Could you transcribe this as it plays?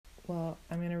Well,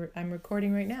 I'm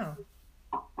recording right now.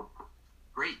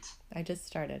 Great. I just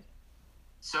started.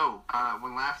 So,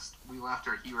 when last we left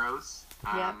our heroes,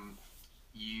 Yep.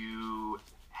 you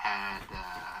had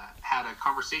had a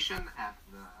conversation at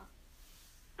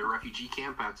the refugee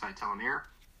camp outside Tel Aviv.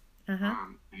 Uh-huh.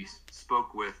 You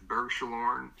spoke with Berg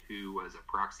Shalorn, who was a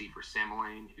proxy for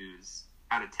Samuelaine, who's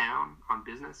out of town on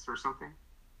business or something.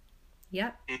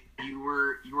 Yep. And you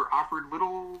were offered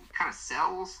little kind of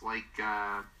cells, like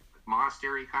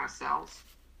monastery kind of cells,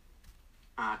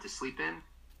 to sleep in.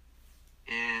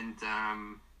 And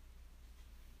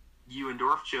you and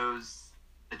Dorf chose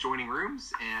adjoining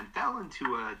rooms and fell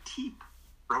into a deep,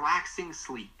 relaxing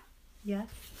sleep. Yes.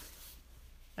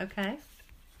 Okay.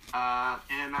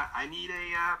 And I need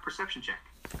a perception check.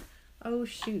 Oh,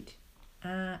 shoot.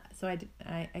 So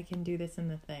I can do this in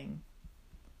the thing.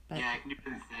 But, Yeah, I can do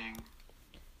the thing.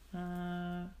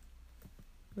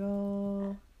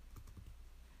 Roll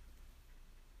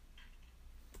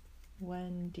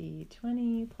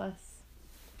 1d20 plus...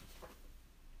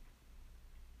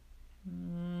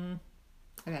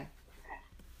 Okay.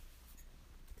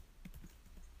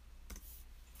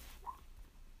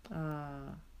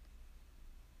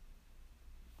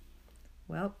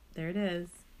 Well, there it is.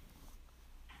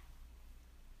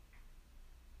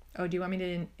 Oh, do you want me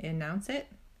to announce it?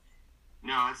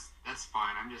 No, that's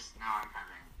fine. I'm having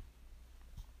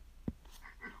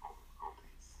technical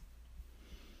difficulties.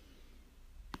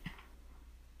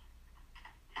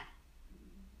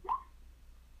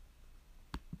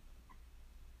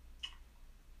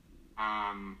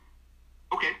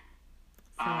 Okay.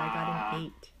 So I got an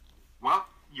 8. Well,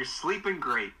 you're sleeping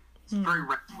great. It's very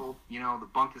restful. You know, the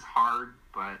bunk is hard,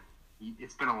 but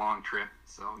it's been a long trip,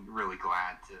 so you're really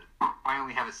glad to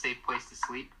finally have a safe place to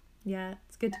sleep. Yeah,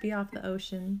 it's good to be off the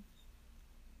ocean.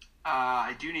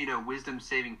 I do need a wisdom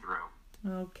saving throw.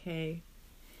 Okay.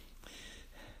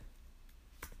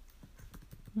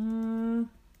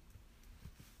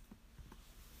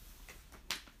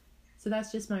 So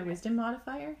that's just my wisdom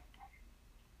modifier?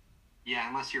 Yeah,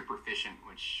 unless you're proficient,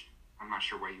 which I'm not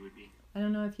sure why you would be. I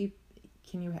don't know if you...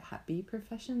 Can you be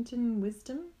proficient in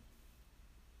wisdom?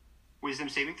 Wisdom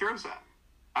saving throws?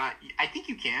 I think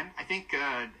you can. I think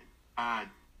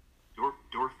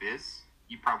Dorf is.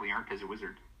 You probably aren't as a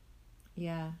wizard.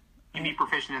 Yeah. You can be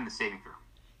proficient in the saving throw.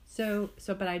 So,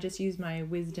 but I just use my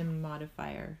wisdom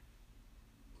modifier.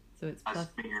 So it's plus...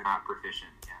 You're not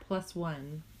proficient. Yeah. Plus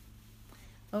 1.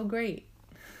 Oh, great.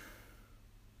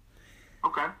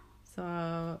 Okay.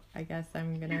 So, I guess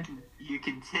I'm gonna... You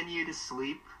continue to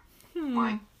sleep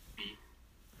like me.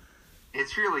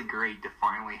 It's really great to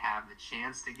finally have the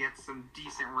chance to get some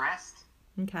decent rest.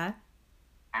 Okay.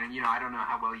 And, I don't know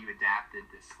how well you adapted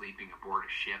to sleeping aboard a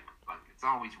ship, but it's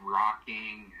always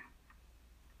rocking.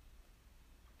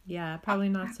 Yeah, probably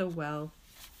not so well.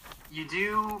 You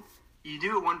do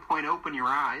at one point open your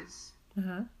eyes,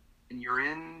 Uh-huh. and you're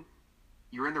in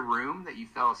the room that you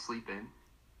fell asleep in,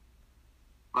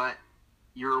 but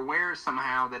you're aware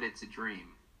somehow that it's a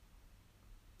dream.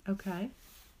 Okay.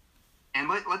 And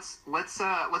let's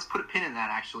put a pin in that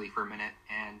actually for a minute.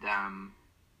 And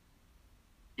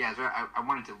I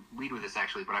wanted to lead with this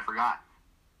actually, but I forgot.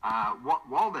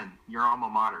 Walden, your alma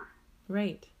mater.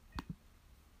 Right.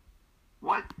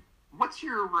 What's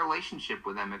your relationship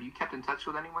with them? Have you kept in touch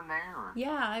with anyone there? Or?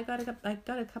 Yeah, I got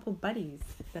a couple buddies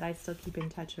that I still keep in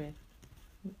touch with.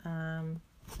 And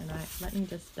let me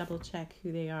just double check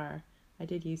who they are. I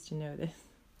did used to know this.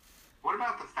 What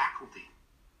about the faculty?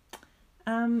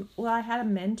 Well, I had a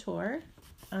mentor,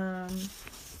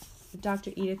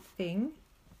 Dr. Edith Fing,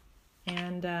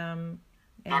 and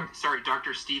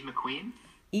Dr. Steve McQueen?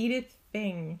 Edith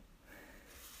Fing.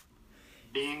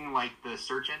 Being like the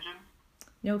search engine?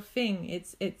 No, Fing.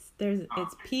 It's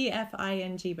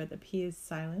P-F-I-N-G, but the P is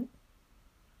silent.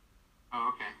 Oh,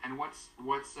 okay. And what's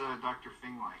Dr.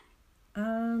 Fing like?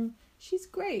 She's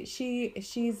great.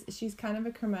 She's kind of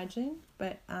a curmudgeon,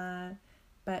 but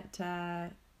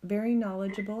very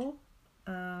knowledgeable,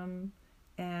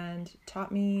 and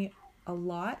taught me a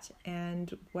lot,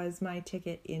 and was my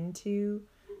ticket into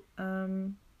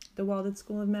the Walden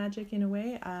School of Magic in a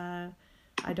way. I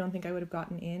don't think I would have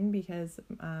gotten in because,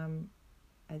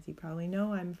 as you probably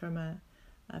know, I'm from a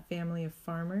family of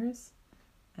farmers,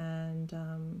 and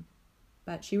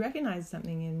but she recognized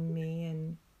something in me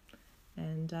and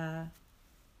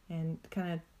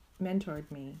kind of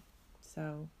mentored me.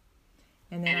 So,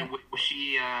 and then was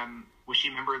she a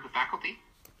member of the faculty?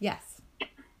 Yes.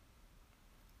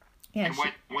 Yeah. And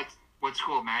what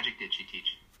school of magic did she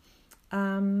teach?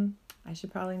 I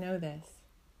should probably know this.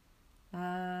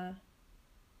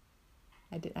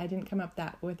 I didn't come up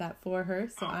with that for her,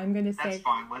 so I'm going to say... That's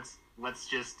fine. Let's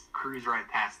just cruise right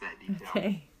past that detail.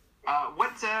 Okay.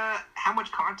 How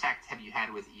much contact have you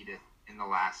had with Edith in the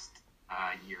last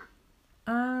year?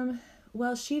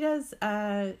 Well, she does,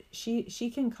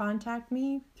 she can contact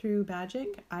me through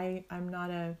magic. I'm not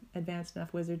a advanced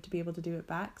enough wizard to be able to do it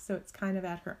back, so it's kind of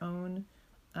at her own,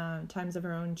 times of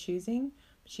her own choosing.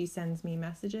 She sends me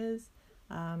messages,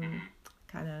 kind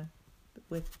of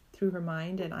through her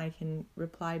mind, and I can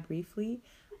reply briefly.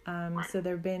 So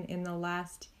there've been, in the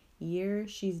last year,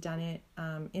 she's done it,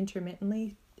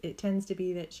 intermittently. It tends to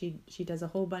be that she does a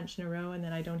whole bunch in a row, and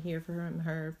then I don't hear from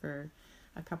her for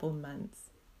a couple of months.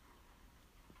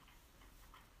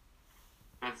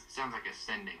 That sounds like a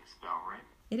sending spell, right?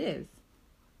 It is.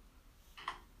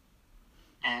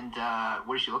 And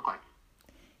what does she look like?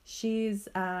 She's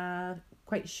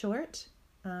quite short,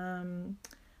 kind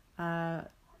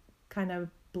of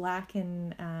black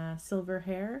and silver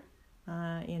hair,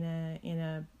 in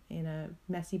a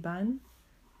messy bun,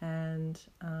 and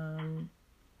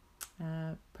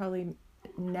probably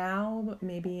now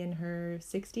maybe in her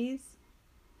 60s,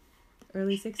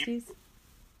 early 60s.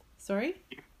 Sorry?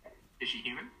 Is she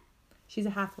human? She's a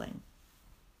halfling.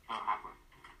 Oh, halfling.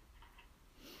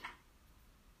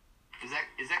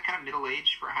 Is that kind of middle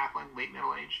age for a halfling? Late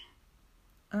middle age?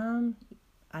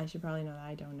 I should probably know that.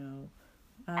 I don't know.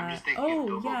 I'm just thinking of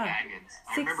Bilbo Baggins.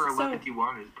 I remember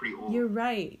 1151 is pretty old. You're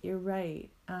right.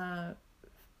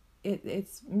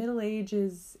 It's middle age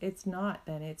is, it's not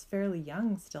then. It's fairly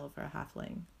young still for a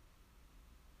halfling.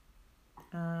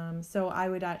 So I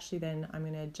would actually then, I'm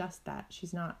going to adjust that.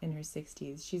 She's not in her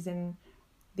 60s. She's in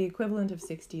the equivalent of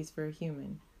 60s for a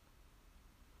human.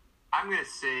 I'm going to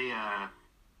say,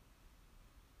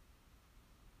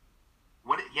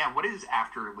 what is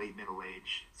after late middle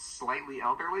age? Slightly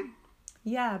elderly?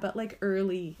 Yeah, but like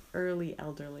early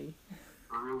elderly.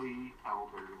 Early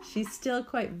elderly. She's still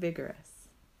quite vigorous.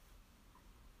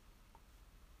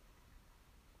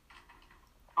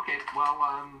 Okay,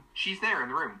 well, she's there in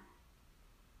the room.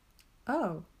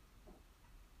 Oh.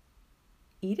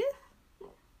 Edith?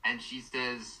 And she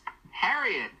says,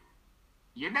 Harriet,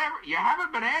 you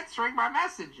haven't been answering my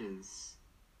messages.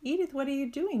 Edith, what are you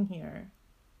doing here?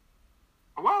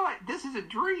 Well, this is a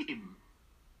dream.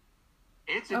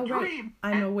 It's a dream.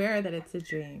 Right. I'm aware that it's a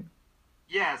dream.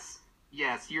 Yes,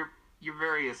 you're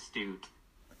very astute.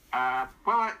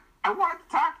 Well, I wanted to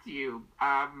talk to you.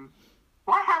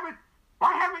 Why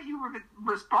haven't you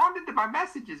responded to my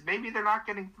messages? Maybe they're not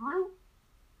getting through.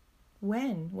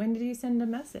 When did you send a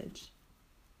message?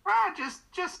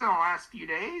 Just in the last few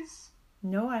days.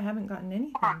 No, I haven't gotten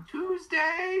anything. On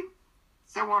Tuesday,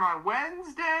 someone on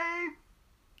Wednesday.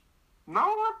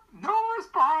 No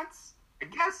response.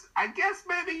 I guess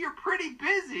maybe you're pretty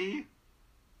busy.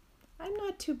 I'm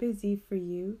not too busy for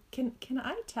you. Can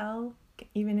I tell,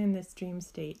 even in this dream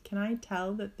state, can I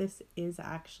tell that this is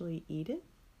actually Edith?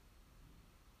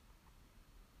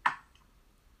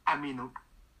 I mean,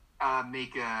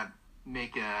 make a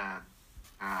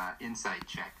insight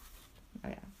check. Oh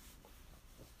yeah.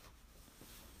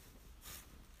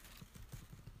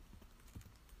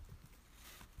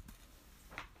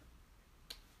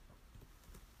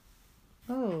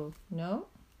 Oh, no?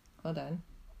 Hold on.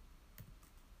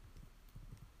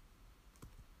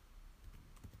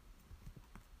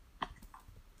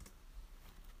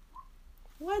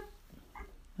 What?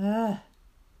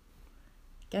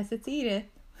 Guess it's Edith.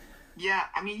 Yeah,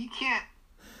 I mean, you can't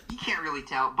really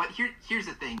tell, but here's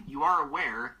the thing. You are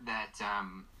aware that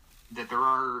that there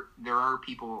are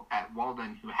people at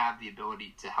Walden who have the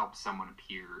ability to help someone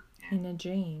appear in a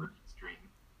dream.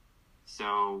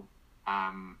 So,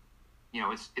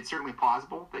 it's certainly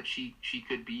plausible that she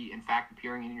could be in fact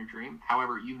appearing in your dream.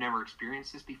 However, you've never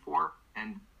experienced this before,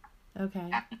 and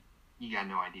okay, you got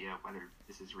no idea whether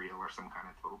this is real or some kind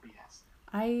of total BS.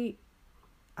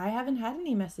 I haven't had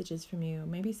any messages from you.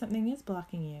 Maybe something is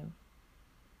blocking you.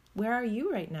 Where are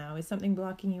you right now? Is something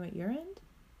blocking you at your end?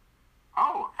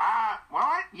 Oh, well,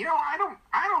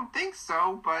 I don't think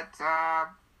so, but,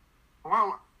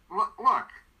 well, look,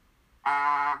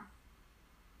 I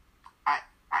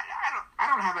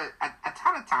don't have a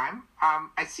ton of time.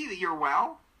 I see that you're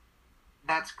well.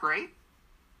 That's great.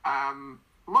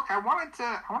 Look, I wanted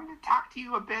to talk to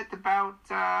you a bit about,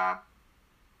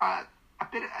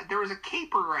 there was a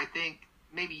caper, I think,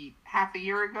 maybe half a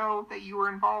year ago that you were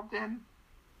involved in,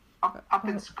 up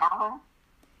in Scarrow.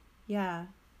 Yeah,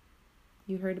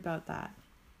 you heard about that.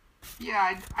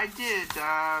 Yeah, I did.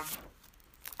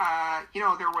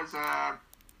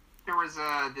 There was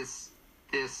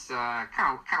this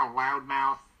kind of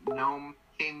loudmouth gnome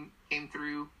came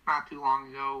through not too long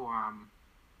ago.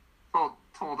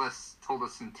 told us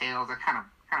some tales. I kind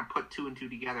of put two and two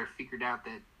together, figured out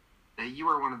that you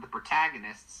were one of the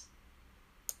protagonists.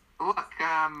 Look,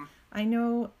 I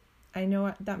know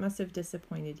that must have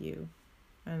disappointed you,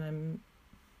 and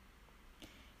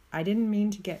I didn't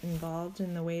mean to get involved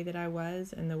in the way that I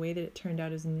was, and the way that it turned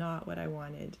out is not what I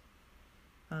wanted.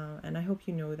 And I hope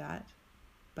you know that.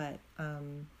 But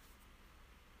I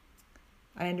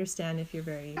understand if you're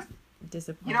very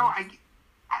disappointed. You know,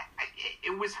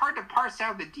 it was hard to parse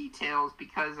out the details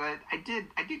because I did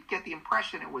get the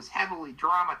impression it was heavily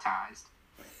dramatized.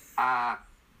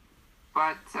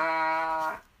 But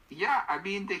yeah, I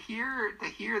mean, to hear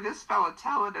this fella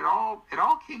tell it all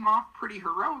came off pretty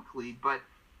heroically. But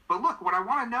look, what I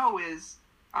want to know is,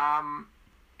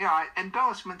 you know,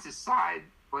 embellishments aside,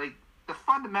 like the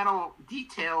fundamental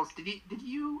details. Did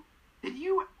you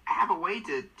have a way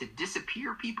to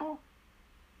disappear people?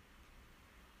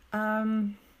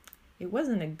 It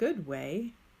wasn't a good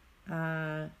way.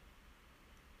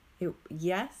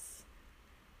 Yes,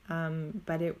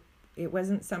 but it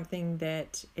wasn't something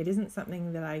that it isn't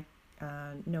something that I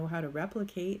know how to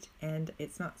replicate, and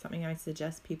it's not something I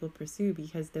suggest people pursue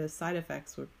because the side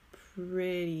effects were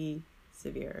pretty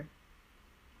severe.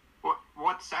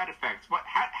 What side effects?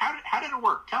 How did it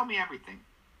work? Tell me everything.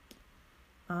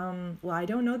 Well, I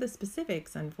don't know the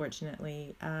specifics,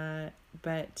 unfortunately,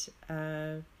 but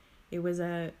it was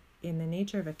in the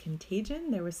nature of a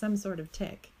contagion. There was some sort of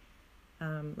tick,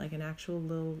 like an actual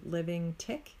little living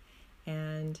tick,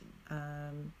 and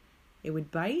it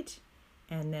would bite,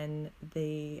 and then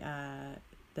the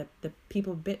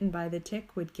people bitten by the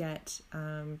tick would get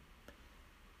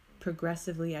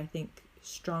progressively, I think,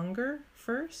 stronger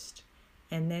first,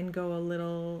 and then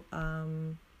go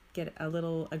get a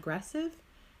little aggressive,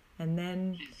 and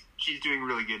then she's doing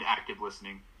really good active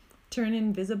listening. Turn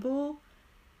invisible,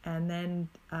 and then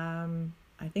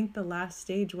I think the last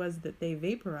stage was that they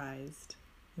vaporized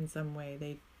in some way.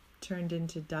 They turned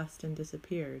into dust and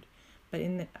disappeared. But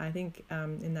I think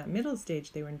in that middle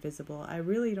stage they were invisible. I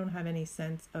really don't have any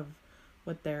sense of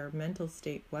what their mental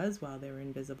state was while they were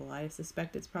invisible. I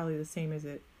suspect it's probably the same as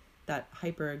that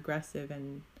hyper aggressive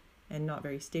and not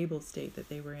very stable state that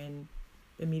they were in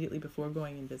immediately before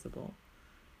going invisible.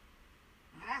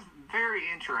 That's very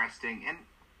interesting.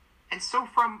 And so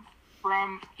from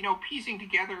you know, piecing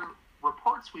together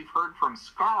reports we've heard from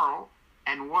Scarl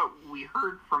and what we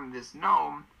heard from this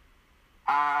gnome,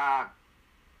 I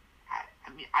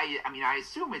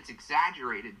assume it's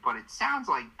exaggerated, but it sounds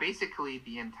like basically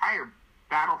the entire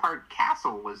Battleheart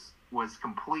Castle was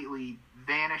completely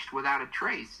vanished without a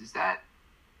trace. Is that?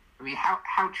 I mean,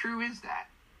 how true is that?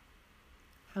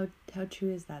 How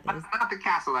true is that? Not the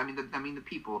castle. I mean the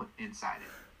people inside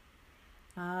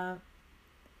it.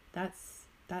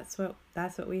 That's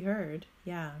what we heard.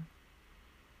 Yeah.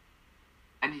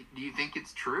 And do you think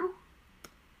it's true?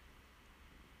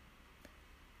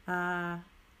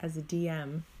 As a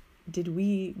DM, did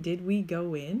we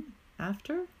go in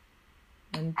after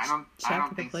and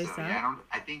check the place out? Yeah,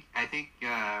 I think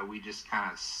we just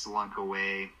kind of slunk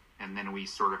away, and then we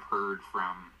sort of heard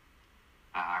from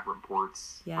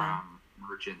reports from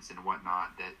merchants and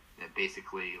whatnot that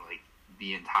basically, like,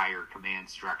 the entire command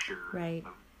structure of the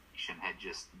nation had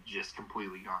just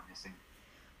completely gone missing.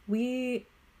 We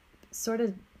sort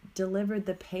of delivered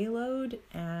the payload,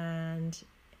 and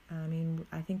I mean,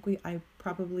 I think I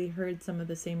probably heard some of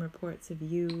the same reports of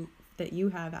you that you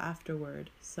have afterward.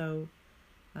 So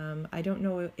I don't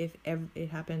know if it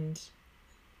happened,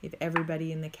 if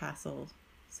everybody in the castle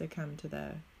succumbed to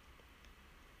the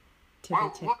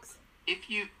ticks. Look, if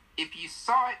you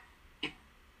saw it,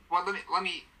 let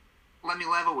me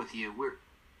level with you.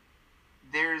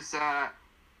 There's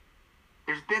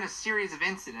been a series of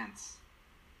incidents.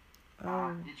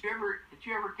 Did you ever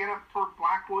get up toward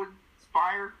Blackwood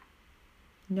Spire?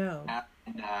 No.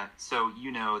 So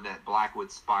you know that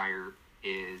Blackwood Spire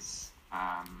is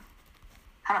kind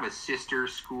of a sister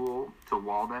school to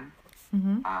Walden.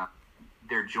 Mm-hmm.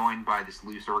 They're joined by this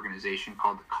loose organization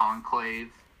called the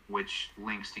Conclave, which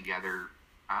links together.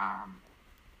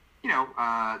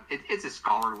 It's a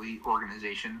scholarly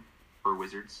organization for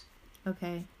wizards.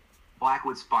 Okay.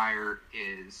 Blackwood Spire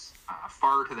is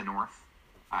far to the north.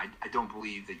 I don't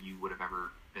believe that you would have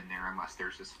ever been there unless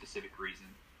there's a specific reason.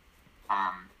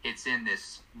 It's in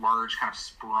this large kind of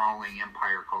sprawling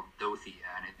empire called Dothia,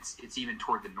 and it's even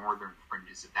toward the northern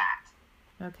fringes of that.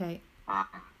 Okay.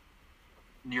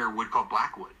 Near a wood called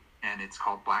Blackwood, and it's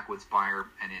called Blackwood Spire,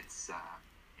 and it's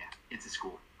a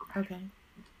school for magic. Okay.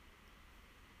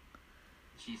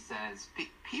 She says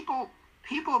people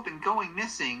have been going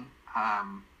missing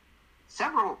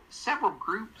several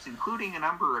groups, including a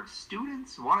number of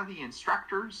students, one of the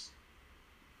instructors.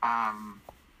 I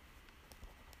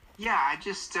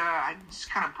just kind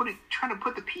of trying to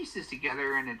put the pieces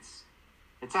together, and it's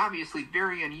obviously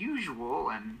very unusual,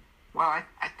 and well, I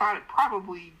thought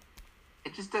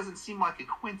it just doesn't seem like a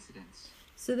coincidence.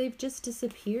 So they've just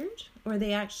disappeared, or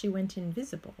they actually went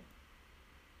invisible?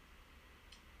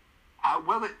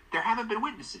 There haven't been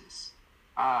witnesses,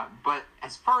 but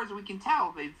as far as we can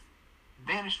tell, they've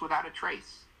vanished without a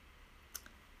trace.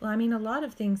 Well, I mean, a lot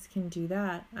of things can do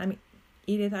that. I mean,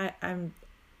 Edith, I'm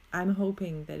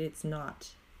hoping that it's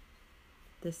not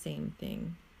the same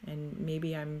thing, and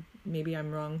maybe I'm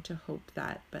wrong to hope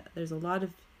that, but there's a lot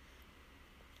of.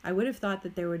 I would have thought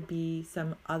that there would be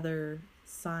some other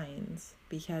signs,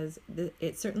 because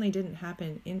it certainly didn't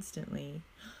happen instantly.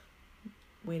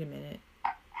 Wait a minute.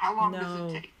 How long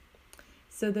does it take?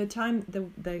 So the time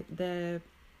the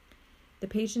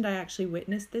patient I actually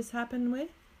witnessed this happen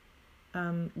with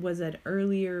was an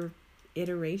earlier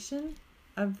iteration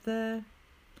of the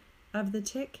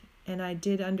tick, and I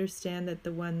did understand that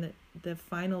the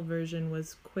final version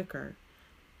was quicker,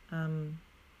 and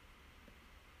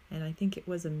I think it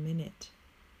was a minute.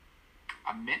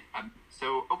 A minute.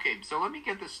 So let me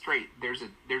get this straight. There's a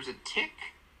tick,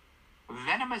 a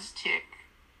venomous tick.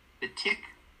 The tick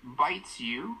bites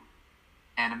you,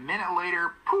 and a minute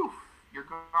later, poof, you're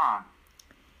gone.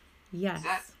 Yes.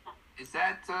 That's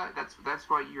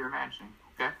what you're imagining?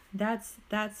 Okay. That's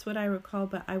what I recall,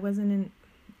 but I wasn't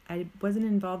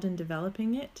involved in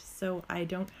developing it, so I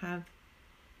don't have.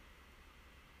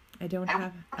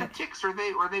 The ticks, are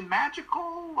they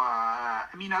magical? I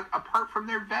mean, apart from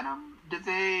their venom, do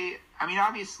they? I mean,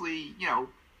 obviously,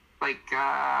 like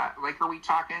are we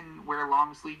talking wear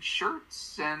long sleeve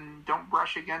shirts and don't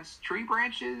brush against tree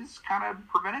branches, kind of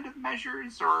preventative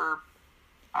measures, or?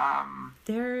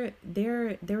 There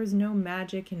was no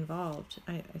magic involved.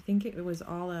 I think it was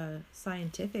all a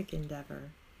scientific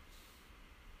endeavor.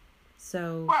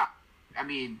 So. Well, I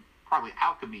mean, probably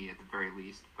alchemy at the very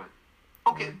least, but.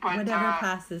 Okay, but whatever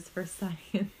passes for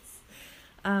science.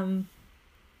 Tell me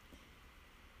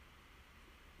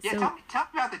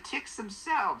about the ticks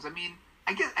themselves. I mean,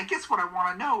 I guess what I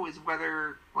want to know is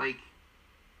whether, like,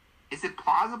 is it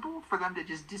plausible for them to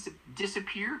just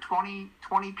disappear 20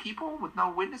 people with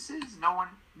no witnesses, no one,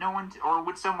 or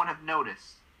would someone have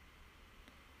noticed?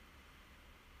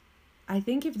 I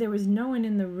think if there was no one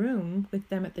in the room with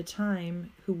them at the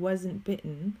time who wasn't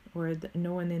bitten, or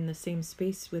no one in the same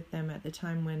space with them at the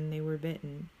time when they were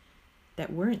bitten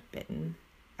that weren't bitten,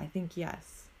 I think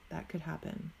yes, that could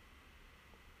happen.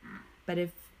 But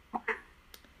if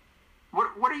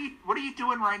what are you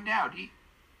doing right now? Do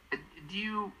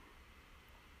you?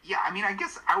 Yeah, I mean, I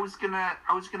guess I was gonna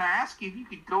ask you if you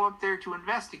could go up there to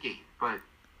investigate, but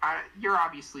you're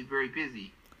obviously very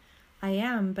busy. I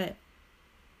am, but.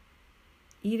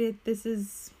 Edith, this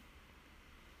is.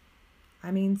 I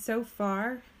mean, so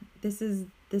far, this is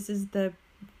the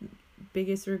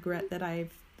biggest regret that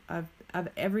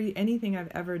anything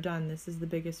I've ever done. This is the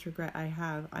biggest regret I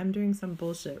have. I'm doing some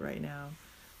bullshit right now,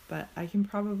 but I can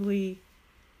probably.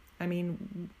 I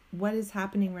mean, what is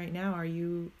happening right now? Are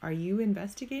you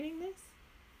investigating this?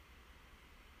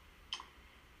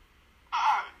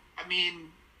 I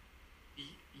mean,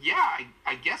 yeah,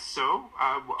 I guess so.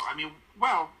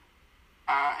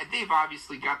 They've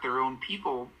obviously got their own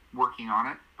people working on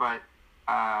it, but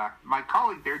my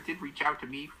colleague there did reach out to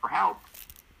me for help.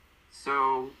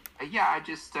 So, I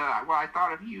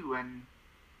thought of you, and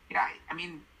I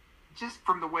mean, just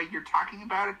from the way you're talking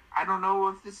about it, I don't know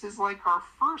if this is like our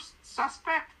first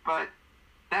suspect, but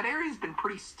that area's been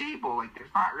pretty stable. Like,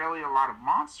 there's not really a lot of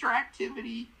monster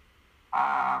activity.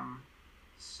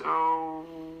 So,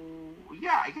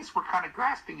 yeah, I guess we're kind of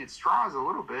grasping at straws a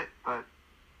little bit, but.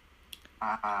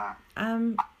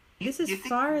 This is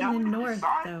far in the north,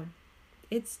 though.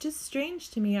 It's just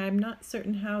strange to me. I'm not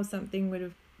certain how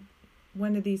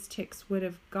one of these ticks would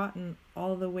have gotten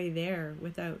all the way there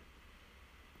without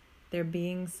there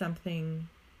being something.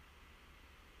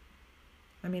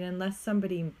 I mean, unless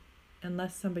somebody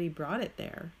brought it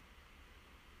there.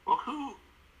 Well, who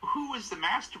was the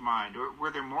mastermind? Or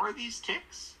were there more of these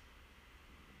ticks?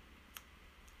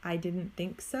 I didn't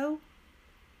think so.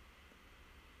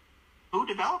 Who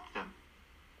developed them?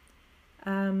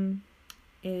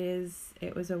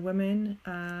 It was a woman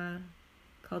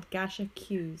called Gasha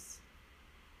Hughes.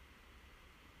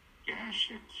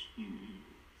 Gasha Hughes.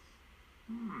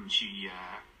 She,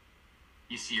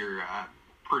 you see her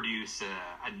produce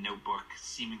a notebook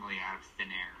seemingly out of thin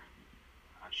air,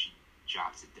 and she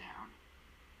jots it down.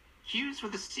 Hughes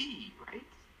with a C, right?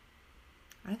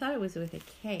 I thought it was with a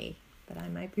K, but I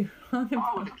might be wrong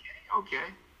about. Oh, okay,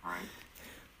 all right.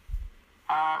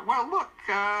 Well, look.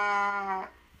 I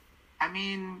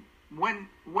mean,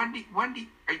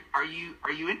 are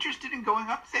you interested in going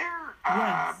up there?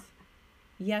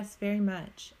 Yes, very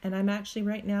much. And I'm actually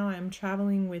right now I'm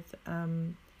traveling with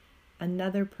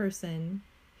another person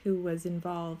who was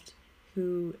involved,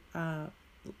 who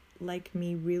like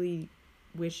me really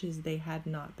wishes they had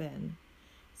not been.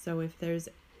 So if there's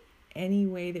any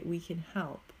way that we can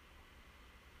help,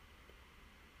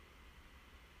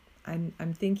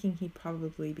 I'm thinking he'd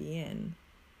probably be in.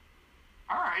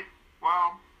 All right.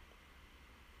 Well,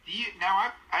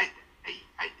 I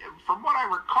from what I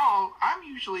recall, I'm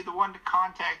usually the one to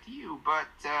contact you, but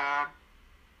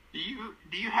do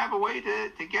you have a way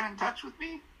to get in touch with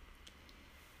me?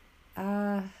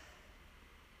 I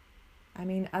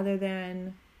mean, other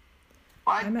than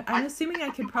I'm assuming I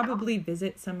could probably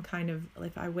visit some kind of,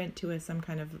 if I went to some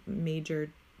kind of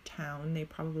major town, they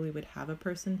probably would have a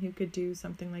person who could do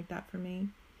something like that for me.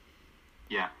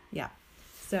 Yeah. Yeah.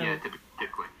 So yeah,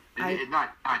 typically,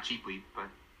 not cheaply, but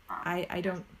I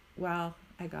don't. Well,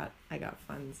 I got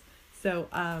funds, so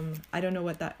I don't know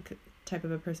what that type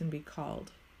of a person would be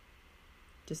called.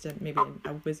 Just maybe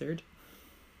a wizard.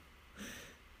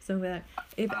 So that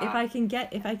if I can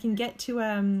get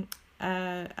to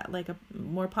like a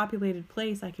more populated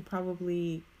place, I could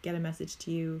probably get a message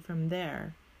to you from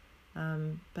there,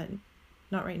 but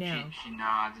not right now. She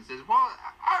nods and says, "Well,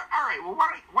 all right. Well,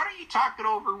 why don't you talk it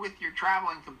over with your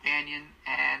traveling companion?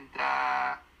 And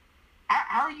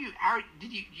how are you?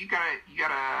 Did you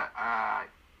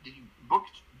did you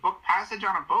book passage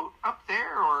on a boat up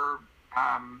there, or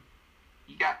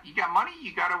you got money?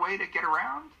 You got a way to get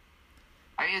around?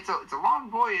 I mean, it's a long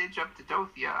voyage up to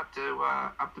Dothia, up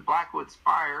to Blackwood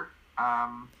Spire.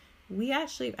 We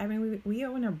actually, I mean, we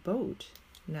own a boat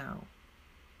now.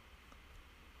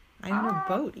 I own a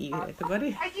boat, Edith. What?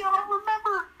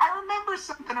 I remember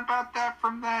something about that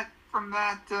from that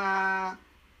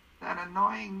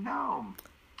annoying gnome.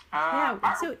 Yeah.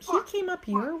 So he came up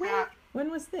your way.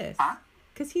 When was this? Huh?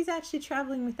 Because he's actually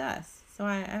traveling with us. So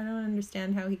I don't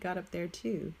understand how he got up there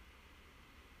too.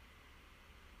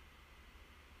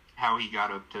 How he got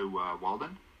up to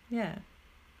Walden? Yeah.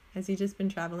 Has he just been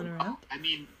traveling around? I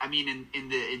mean, in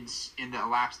the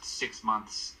elapsed 6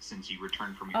 months since you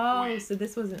returned from your voyage. Oh, so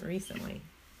this wasn't recently.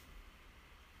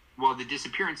 Well, the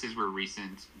disappearances were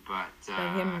recent, but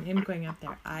him going up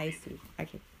there. I see.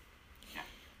 Okay. Yeah.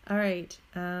 All right.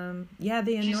 Yeah,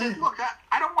 the annoying. She says, "Look,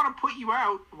 I don't want to put you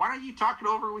out. Why don't you talk it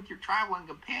over with your traveling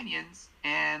companions,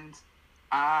 and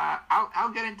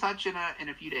I'll get in touch in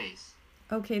a few days."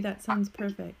 Okay, that sounds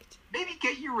perfect. Maybe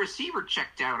get your receiver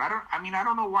checked out. I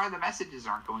don't know why the messages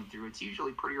aren't going through. It's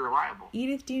usually pretty reliable.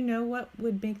 Edith, do you know what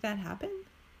would make that happen?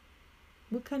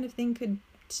 What kind of thing could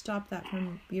stop that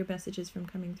from your messages from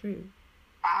coming through?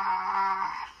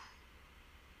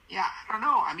 Yeah, I don't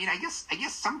know. I mean, I guess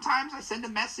sometimes I send a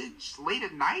message late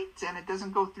at night and it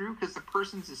doesn't go through because the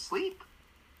person's asleep.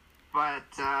 But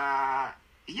yeah,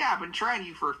 I've been trying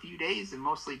you for a few days and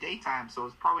mostly daytime, so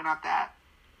it's probably not that.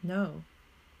 No.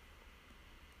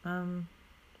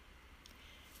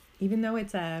 Even though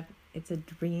it's a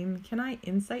dream, can I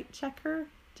insight check her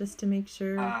just to make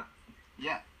sure?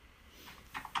 Yeah.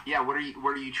 What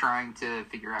are you trying to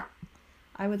figure out?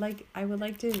 I would like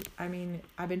to. I mean,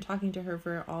 I've been talking to her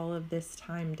for all of this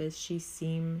time. Does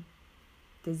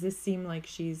this seem like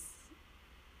she's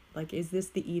like? Is this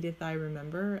the Edith I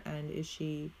remember? And is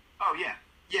she? Oh yeah.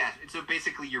 So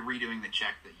basically, you're redoing the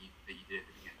check that you did at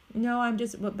the beginning. No, I'm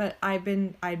just, but I've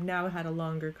now had a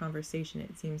longer conversation.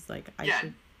 It seems like I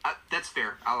should. That's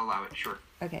fair. I'll allow it. Sure.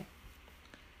 Okay.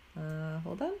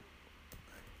 Hold on.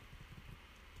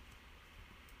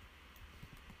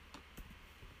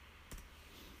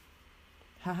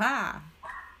 Haha.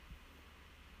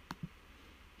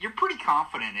 You're pretty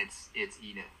confident it's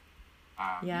Edith.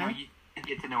 Yeah. You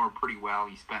get to know her pretty well.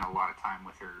 You spent a lot of time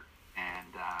with her,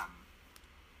 and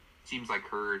seems like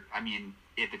her. I mean,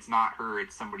 if it's not her,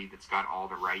 it's somebody that's got all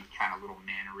the right kind of little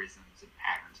mannerisms and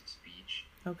patterns of speech.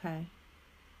 Okay.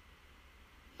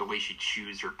 The way she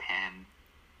chews her pen,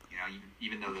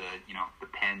 even though the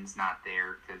pen's not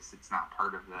there because it's not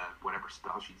part of the whatever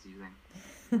spell she's using.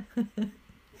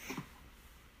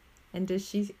 And does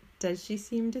she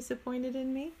seem disappointed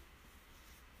in me?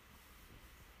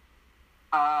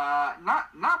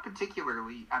 Not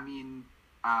particularly. I mean,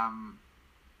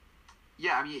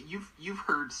 yeah. I mean, you've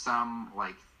heard some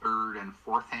like third and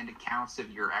fourth hand accounts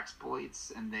of your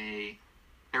exploits, and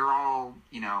they're all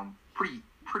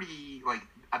pretty like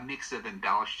a mix of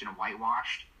embellished and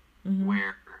whitewashed, mm-hmm.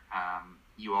 where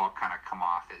you all kind of come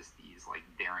off as these like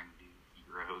daring do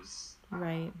heroes.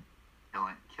 Right.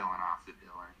 Killing off the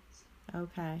villains.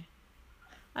 Okay.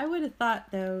 I would have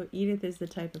thought, though, Edith is the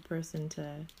type of person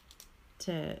to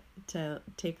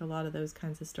take a lot of those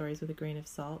kinds of stories with a grain of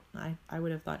salt. I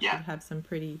would have thought she'd have some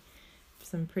pretty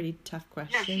tough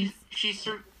questions. Yeah,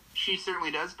 she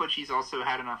certainly does, but she's also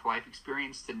had enough life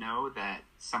experience to know that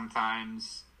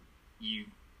sometimes you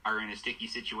are in a sticky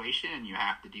situation and you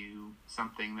have to do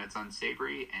something that's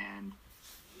unsavory, and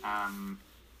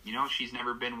she's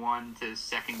never been one to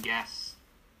second guess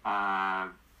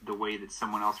the way that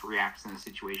someone else reacts in a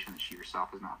situation that she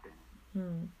herself has not been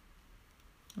in.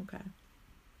 Okay.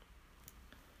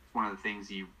 It's one of the things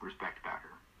you respect about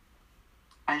her.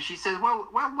 And she says, well,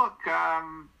 look,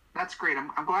 that's great.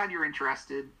 I'm glad you're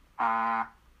interested. I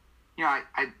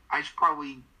should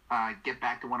probably get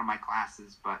back to one of my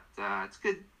classes, but it's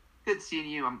good seeing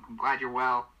you. I'm glad you're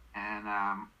well, and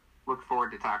look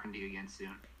forward to talking to you again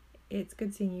soon. It's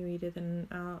good seeing you, Edith, and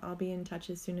I'll be in touch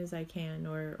as soon as I can,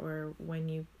 or when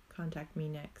you contact me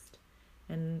next,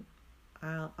 and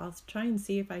I'll try and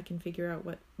see if I can figure out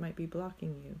what might be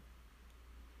blocking you.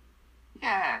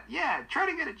 Yeah. Try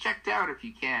to get it checked out if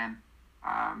you can.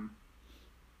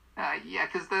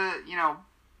 Because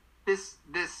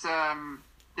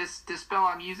this spell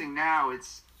I'm using now, it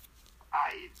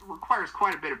requires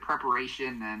quite a bit of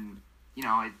preparation, and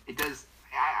it does.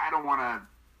 I don't want to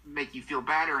make you feel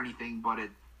bad or anything, but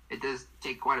it does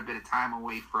take quite a bit of time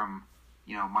away from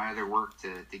my other work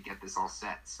to get this all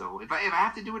set. So if I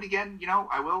have to do it again,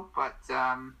 I will. But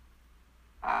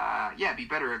it'd be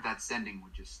better if that sending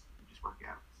would just work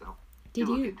out. So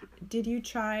did you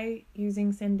try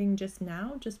using sending just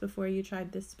now, just before you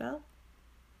tried this spell?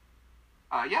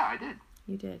 Yeah, I did.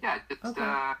 You did? Yeah, just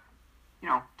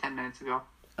 10 minutes ago.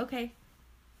 Okay.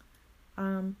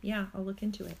 Yeah, I'll look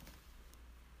into it.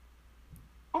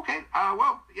 Okay.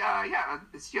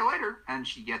 See you later. And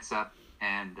she gets up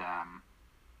and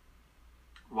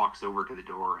walks over to the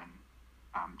door and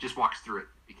just walks through it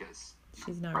because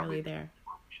she's not really there.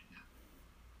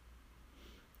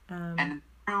 And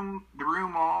the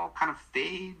room all kind of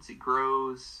fades. It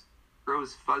grows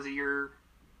fuzzier.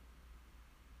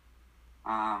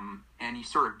 And you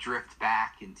sort of drift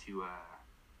back into a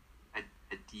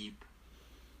deep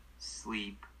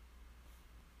sleep.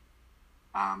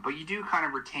 But you do kind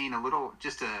of retain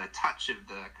just a touch of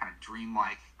the kind of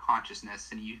dreamlike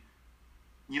consciousness, and you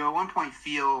at one point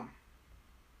feel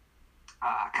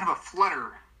kind of a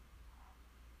flutter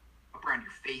up around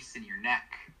your face and your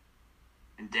neck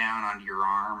and down onto your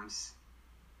arms.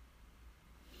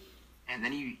 And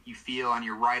then you feel on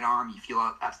your right arm, you feel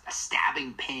a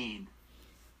stabbing pain.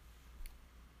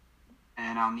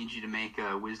 And I'll need you to make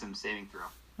a wisdom saving throw.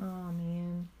 Oh,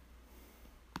 man.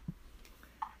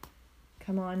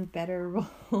 Come on, better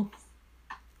rolls.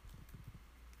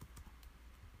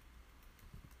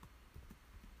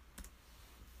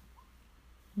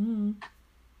 Hmm.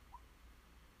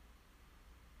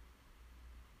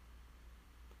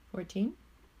 14?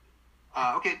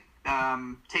 Okay.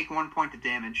 Take 1 point of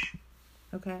damage.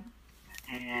 Okay.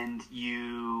 And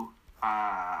you,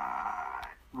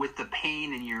 with the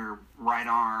pain in your right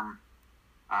arm,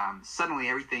 suddenly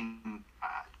everything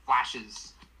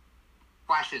flashes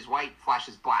white,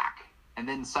 flashes black, and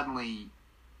then suddenly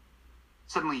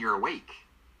you're awake,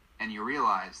 and you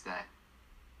realize that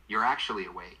you're actually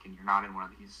awake, and you're not in one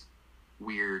of these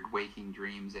weird waking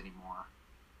dreams anymore.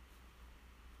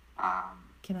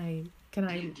 Can I?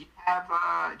 Do you have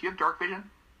dark vision?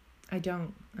 I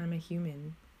don't. I'm a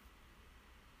human.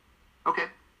 Okay.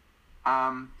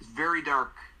 It's very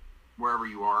dark wherever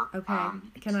you are. Okay.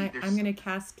 I'm gonna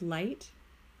cast light.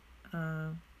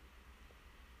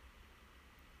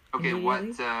 Okay.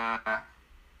 What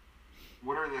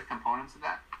are the components of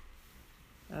that?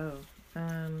 Oh.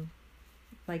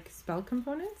 Like spell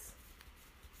components?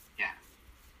 Yeah.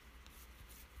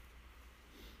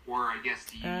 Or I guess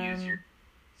do you use your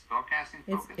spellcasting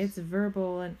focus? It's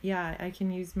verbal, and yeah, I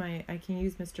can use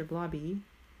Mr. Blobby.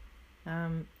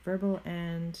 Verbal,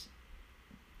 and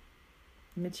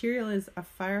material is a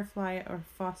firefly or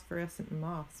phosphorescent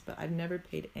moths, but I've never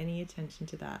paid any attention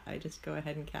to that. I just go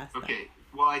ahead and cast that. Okay.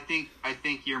 Well, I think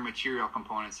your material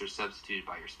components are substituted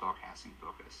by your spellcasting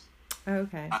focus.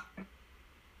 Okay.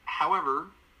 However,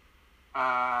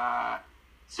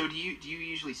 so do you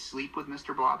usually sleep with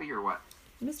Mr. Blobby or what?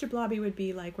 Mr. Blobby would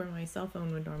be like where my cell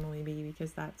phone would normally be,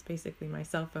 because that's basically my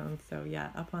cell phone. So yeah,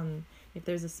 if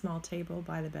there's a small table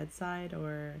by the bedside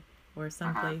or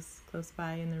someplace close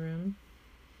by in the room.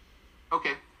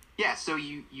 Okay. Yeah, so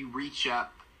you reach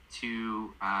up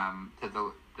to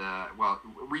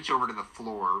reach over to the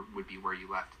floor would be where you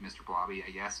left Mr. Blobby,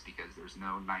 I guess, because there's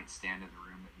no nightstand in the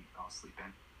room that you fell asleep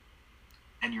in,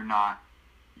 and you're not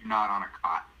on a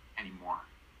cot anymore,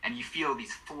 and you feel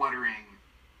these fluttering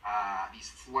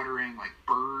like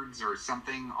birds or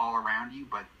something all around you,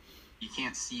 but you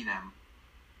can't see them,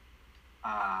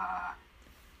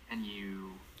 and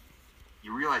you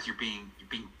realize you're being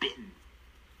bitten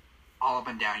all up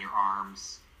and down your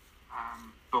arms,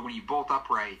 but when you bolt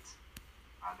upright,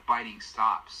 the biting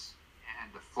stops,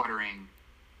 and the fluttering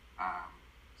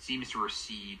seems to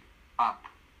recede up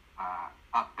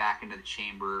back into the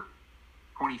chamber,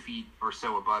 20 feet or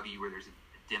so above you, where there's a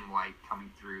dim light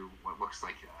coming through what looks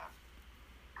like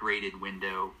a grated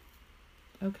window.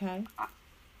 Okay.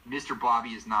 Mr. Blobby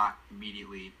is not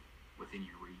immediately within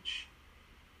your reach.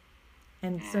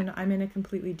 And so I'm in a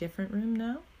completely different room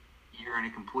now? You're in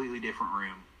a completely different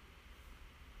room.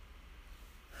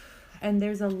 And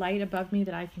there's a light above me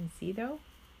that I can see, though?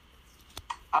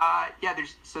 Yeah,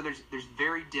 there's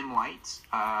very dim lights.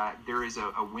 There is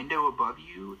a window above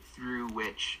you through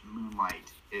which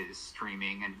moonlight is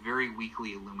streaming and very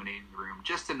weakly illuminating the room,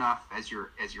 just enough as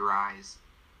your eyes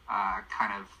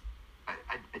kind of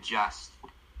adjust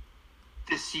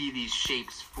to see these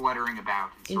shapes fluttering about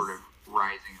and sort of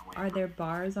rising away. Are there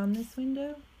bars on this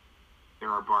window? There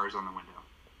are bars on the window.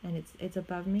 And it's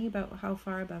above me? About how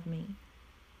far above me?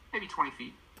 Maybe 20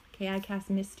 feet. Okay, I cast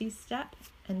Misty Step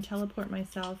and teleport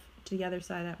myself to the other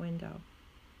side of that window.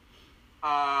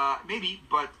 Maybe,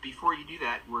 but before you do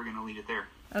that, we're going to leave it there.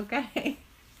 Okay.